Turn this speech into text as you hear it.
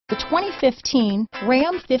The 2015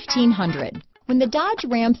 Ram 1500. When the Dodge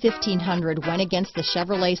Ram 1500 went against the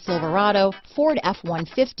Chevrolet Silverado, Ford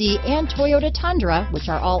F-150, and Toyota Tundra, which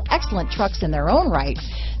are all excellent trucks in their own right,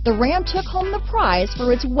 the Ram took home the prize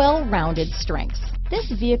for its well-rounded strengths.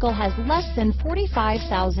 This vehicle has less than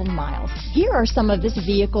 45,000 miles. Here are some of this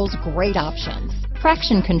vehicle's great options: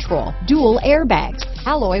 traction control, dual airbags,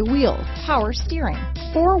 alloy wheels, power steering,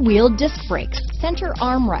 four-wheel disc brakes, center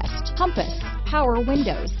armrest, compass, power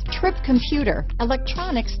windows, trip computer,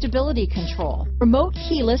 electronic stability control, remote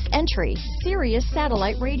keyless entry, Sirius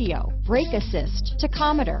satellite radio, brake assist,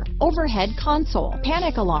 tachometer, overhead console,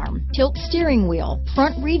 panic alarm, tilt steering wheel,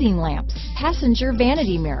 front reading lamps, passenger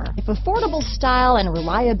vanity mirror. If affordable style and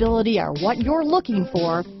reliability are what you're looking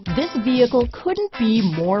for, this vehicle couldn't be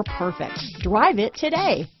more perfect. Drive it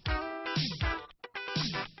today.